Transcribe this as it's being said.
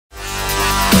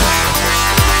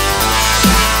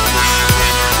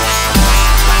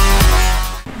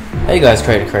Hey guys,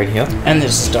 Creator here. And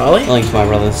this is Dolly. Link to my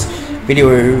brother's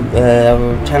video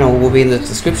channel will be in the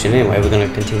description. Anyway, we're going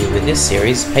to continue with this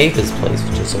series, Papers, Please,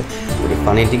 which is a really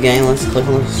fun indie game. Let's click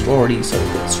on the story so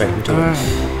we get straight into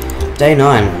it. Day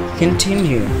 9.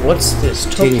 Continue. What's this?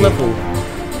 Top level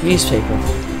newspaper.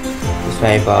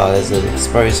 Newspaper, there's an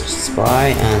exposed spy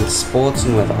and sports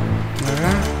and weather.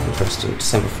 Alright. Interesting.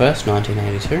 December 1st,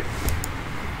 1982.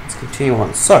 Let's continue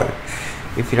on. So,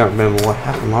 if you don't remember what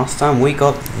happened last time, we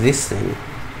got this thing.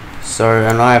 So,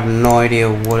 and I have no idea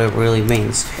what it really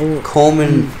means.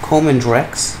 Corman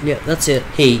Drex. Yeah, that's it.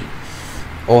 He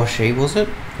or she, was it?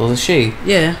 Was it she?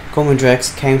 Yeah. Corman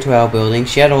Drex came to our building.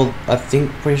 She had all, I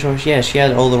think, pretty sure, she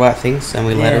had all the right things, and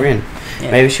we let her in.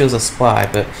 Yeah. Maybe she was a spy,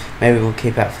 but maybe we'll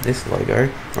keep out for this logo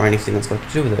or anything that's got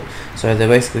to do with it. So they're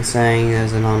basically saying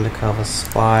there's an undercover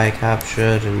spy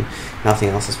captured and nothing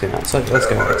else has been out. So let's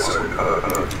go next.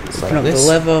 Open up the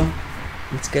lever.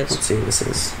 Let's see what this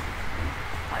is.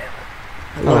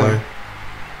 Hello.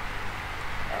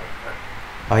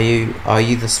 Are you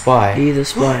the spy? Are you the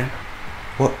spy?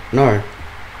 What? No.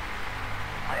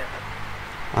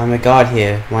 I'm a guard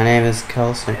here. My name is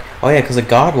Carlson. Oh yeah, because a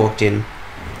guard walked in.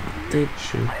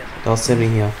 They'll send me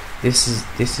here. This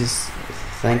is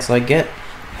thanks I get.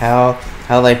 How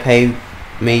they pay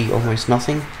me almost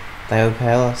nothing. They will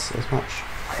pay us as much.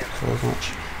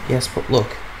 Yes, but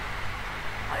look.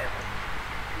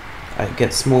 I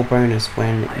get small bonus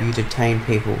when you detain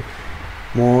people.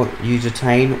 More you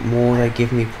detain, more they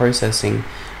give me processing.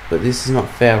 But this is not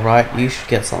fair, right? You should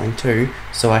get something too,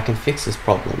 so I can fix this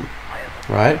problem.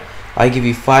 Right? I give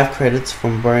you 5 credits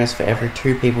from bonus for every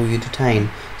 2 people you detain.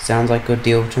 Sounds like a good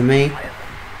deal to me.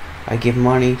 I give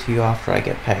money to you after I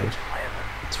get paid.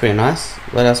 It's pretty nice.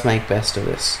 Let us make best of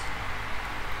this.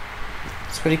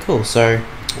 It's pretty cool. So,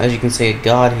 as you can see, a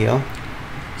guard here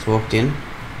has walked in.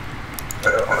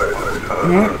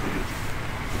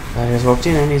 He's walked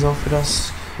in and he's offered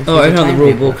us. Oh, I found the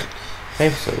rule book.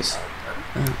 Papers, please.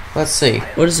 Let's see.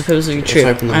 What is the purpose of your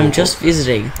trip? I'm just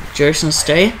visiting. Duration of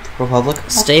stay? Republic.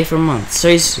 Stay for a month. So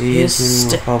he's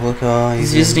Republica.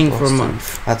 He's visiting for a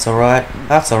month. That's alright.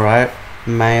 That's alright.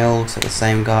 Mail, looks like the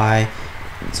same guy.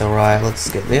 It's alright. Let's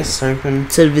get this open.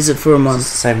 Said visit for a month. Is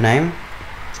this the same name?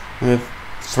 We have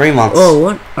 3 months. Oh,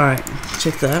 what? Alright.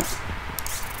 Check that.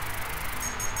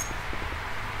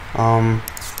 Oh,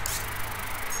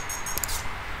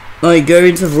 you go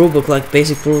into the rulebook like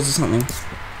basic rules or something.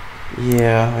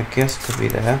 Yeah, I guess it could be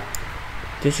there.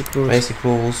 Basic rules. Basic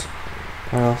rules.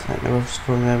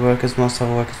 Their workers must have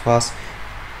a workers pass.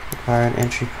 Require an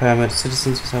entry permit.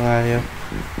 Citizens must have an idea.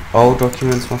 All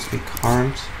documents must be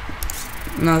current.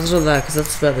 No, it's not that, because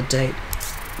that's about the date.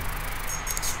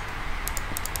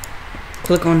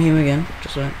 Click on him again.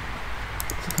 Just wait.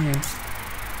 Click on him.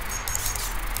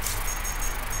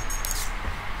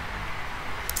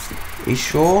 You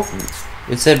sure?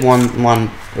 It said one.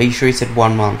 Are you sure he said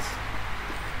 1 month?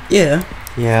 Yeah.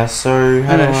 Yeah. So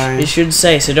how do I? It should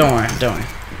say. So don't worry. Don't worry.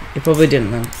 You probably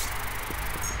didn't then.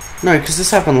 No, because this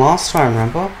happened last time.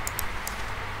 Remember?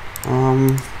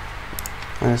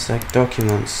 Wait a sec.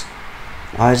 Documents.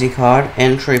 ID card.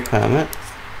 Entry permit.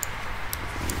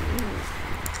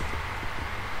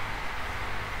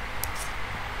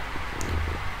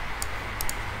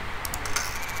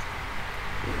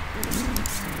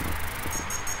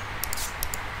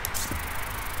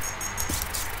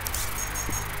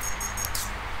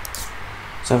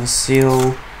 So I have a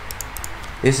seal.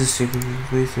 This is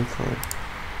supervision code.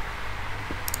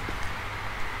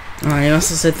 Oh, you must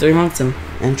have said 3 months then.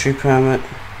 Entry permit.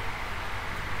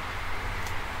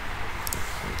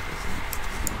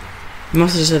 You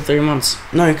must have said 3 months.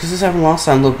 No, because this happened last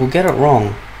time. Look, we'll get it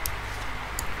wrong.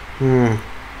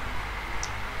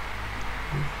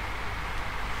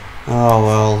 Oh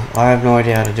well, I have no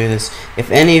idea how to do this.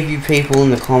 If any of you people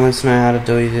in the comments know how to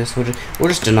do this, we'll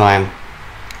just deny him.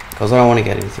 Because I don't want to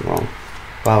get anything wrong.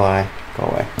 Bye bye. Go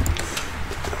away.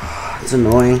 It's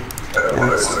annoying.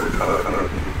 Thanks.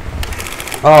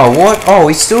 Oh, what? Oh,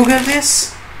 we still get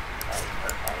this?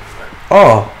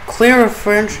 Oh, clear of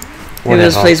French. In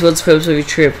this place, what's the purpose of your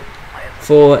trip?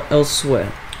 For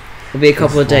elsewhere. It'll be a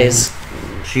couple of days.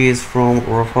 She is from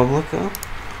Republica.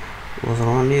 Wasn't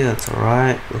on you, that's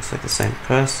alright. Looks like the same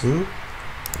person.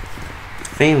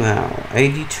 Female.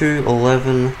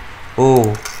 8211.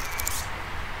 Oh.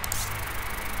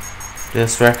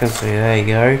 Just reconcile. There you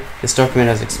go. This document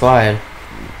has expired.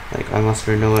 Like, I must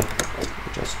renew it.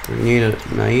 Just renewed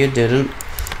it. No, you didn't.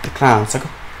 Decline. Sucker.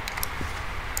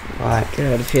 Right.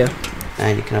 Get out of here.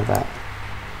 And you can have that.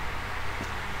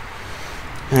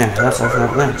 Yeah, that's like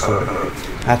that. So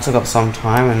that took up some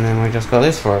time, and then we just got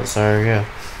this for it. So yeah.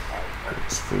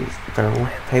 It's pretty terrible.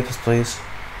 Papers, please.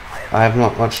 I have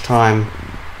not much time.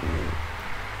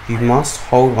 You must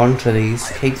hold on to these.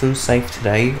 Keep them safe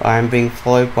today. I am being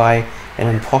followed by an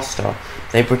imposter.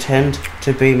 They pretend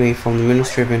to be me from the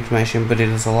Ministry of Information, but it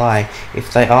is a lie.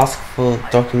 If they ask for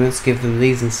documents, give them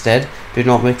these instead. Do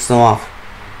not mix them up.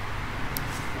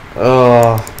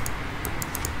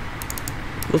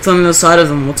 What's on the other side of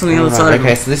them? What's on the other side of them?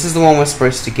 Okay, so this is the one we're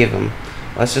supposed to give them.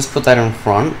 Let's just put that in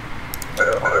front.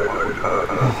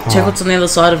 Check what's on the other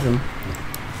side of them.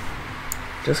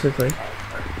 Just quickly.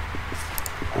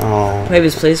 Oh.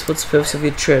 Papers, please. What's the purpose of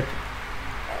your trip?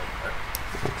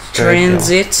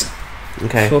 Transit. Transit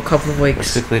Okay. for a couple of Let's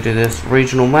weeks. quickly do this.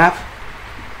 Regional map.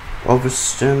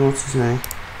 Overstern, what's his name?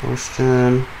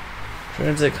 Overstern.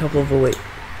 Transit couple of a week.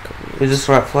 Is this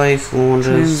the right place? Launders.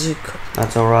 Transit.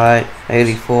 That's alright.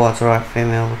 84, that's alright.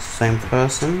 Female, it's the same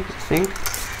person, I think.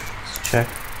 Let's check.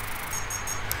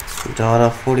 Data,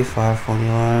 45,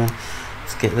 49.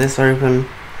 Let's get this open.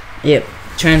 Yep.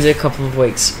 Transit couple of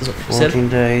weeks. Is what you said. 14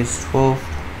 days, 12.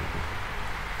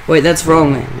 Wait, that's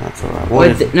wrong. That's alright.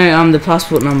 Wait, no, the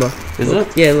passport number. Is Look,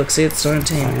 it? Yeah, look, see, it's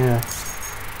 19. Oh, yeah.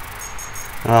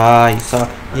 Ah, you suck.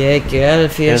 Yeah, get out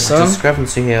of here, There's a son.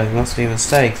 discrepancy here. It must be a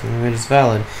mistake. It is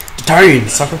valid. Detain,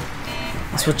 sucker.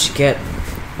 That's what you get.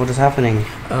 What is happening?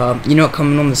 You're not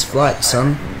coming on this flight,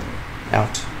 son.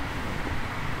 Out.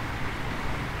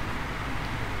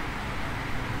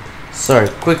 So,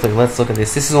 quickly, let's look at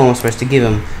this. This is what I'm supposed to give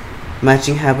him.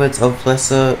 Matching habits of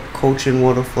lesser culture and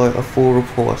water flow, a full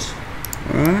report.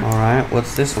 Alright. Alright,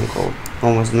 what's this one called?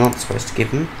 One was not supposed to give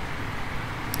him.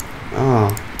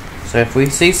 Oh. So if we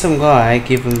see some guy,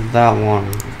 give him that one.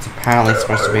 It's apparently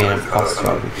supposed to be an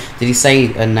imposter. Did he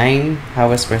say a name? How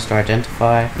we're supposed to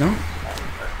identify? No?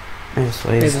 Yes,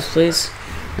 please. Papers, please.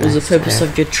 What was the Nice, purpose yeah.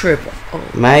 of your trip?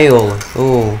 Oh, Mail.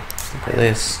 Oh, look at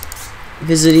this.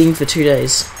 visiting for 2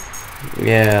 days.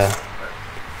 Yeah.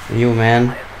 You,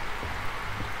 man.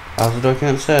 As the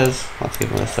document says, let's give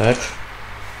him a search.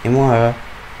 Him or her.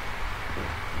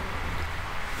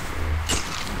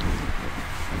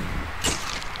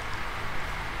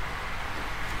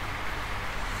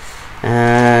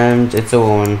 And it's a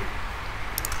woman.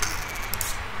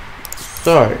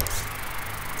 So,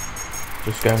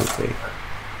 just go and see.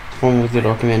 What's wrong with your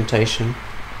documentation?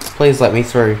 Please let me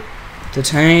through.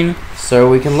 Detain, So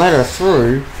we can let her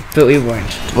through, but we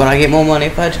won't. but I get more money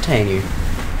if I detain you.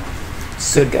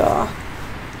 Cigar.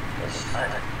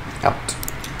 Out.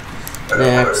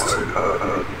 Next.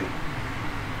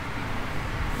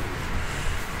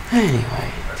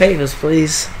 Anyway. Papers,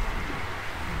 please.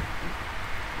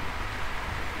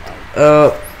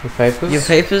 Your papers? Your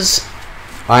papers?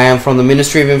 I am from the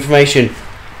Ministry of Information.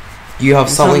 You have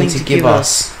something to give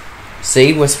us.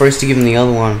 See, we're supposed to give him the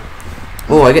other one.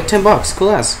 Oh, I get $10.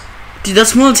 Cool as. Dude,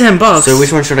 that's more than $10. So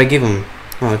which one should I give him?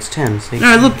 Oh, it's 10. See?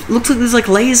 No, looks like there's like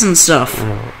layers and stuff.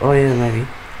 Oh yeah, maybe.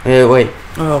 Yeah, wait.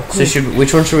 Oh, cool. So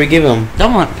which one should we give him?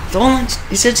 That one. The one that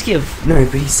you said to give. No,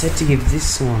 but he said to give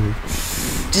this one.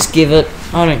 Just give it.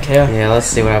 I don't care. Yeah, let's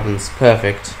see what happens.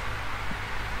 Perfect.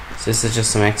 So this is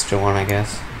just some extra one, I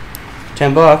guess.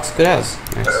 $10. Good as.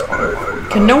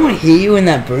 Next. Can no one hear you in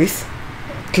that booth?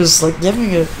 Because, like, you're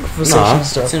having a conversation No, and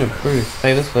stuff. it's in a booth.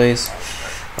 Favors, please.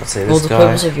 Let's see Well, this the guy.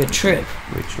 purpose of your trip.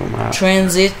 Regional map.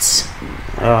 Transit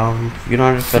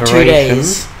United for 2 Federation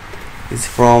days. is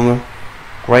from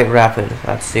Great Rapid.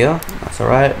 That's here. That's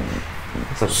alright.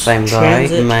 That's the same guy.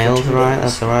 Transit for Mail's 2 right. days.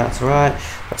 That's alright. That's alright.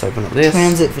 Let's open up this.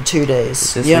 Transit for 2 days.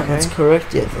 Is this Yeah, okay? that's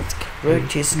correct. Yeah, that's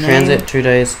correct. His name. Transit 2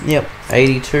 days. Yep.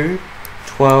 82,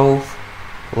 12,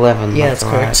 11. Yeah, that's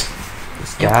alright. correct.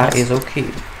 This Yep, guy that's- is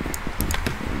okay.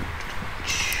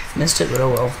 Missed it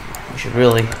real well. We should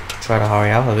really try to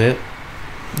hurry up a bit.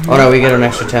 Oh no, we get an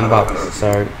extra $10,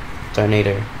 so don't need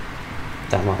it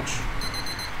that much.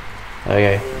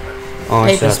 Okay. Oh,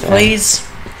 Papers, shut down. please.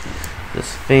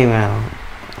 This female.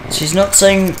 She's not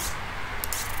saying.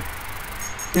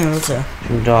 No, that's her.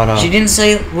 From data. She didn't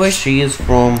say where she. She is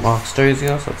from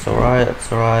Arctosios. That's alright.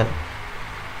 That's alright.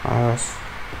 Iris.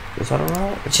 Is that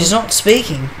alright? She's not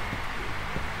speaking.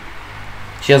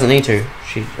 She doesn't need to.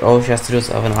 All she has to do is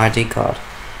have an ID card.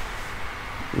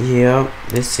 Yeah,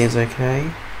 this seems okay.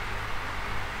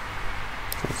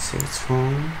 Let's see what's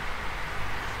from.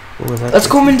 What was that? That's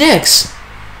Corman Dex.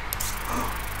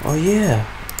 Oh yeah.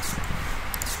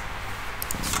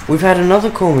 We've had another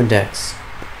Corman Dex.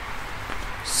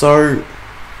 So,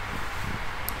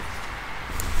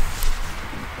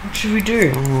 What should we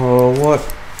do? oh what?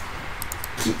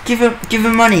 Give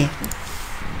her money.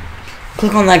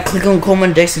 Click on that. Click on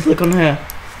Corman Dex and click on her.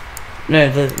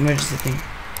 No, the emergency thing.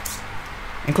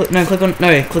 And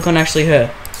click on actually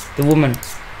her, the woman.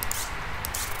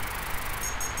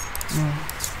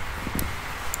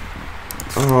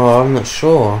 Oh, I'm not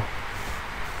sure.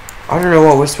 I don't know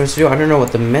what we're supposed to do. I don't know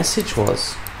what the message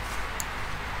was.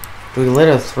 Do we let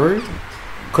her through?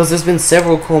 Because there's been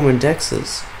several Corman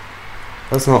Dexes.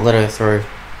 Let's not let her through.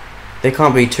 There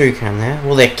can't be two, can there?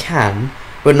 Well, there can,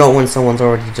 but not when someone's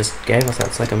already just gave us that.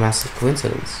 It's like a massive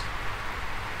coincidence.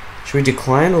 Should we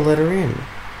decline or let her in?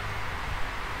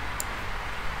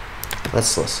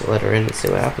 Let's let her in and see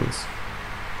what happens.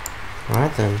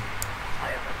 Alright then.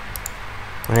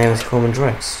 My name is Corman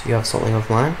Drex. You have something of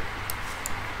mine?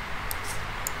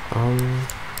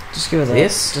 Just give it that.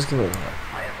 This? Just give it that.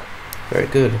 Very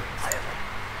good.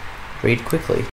 Read quickly.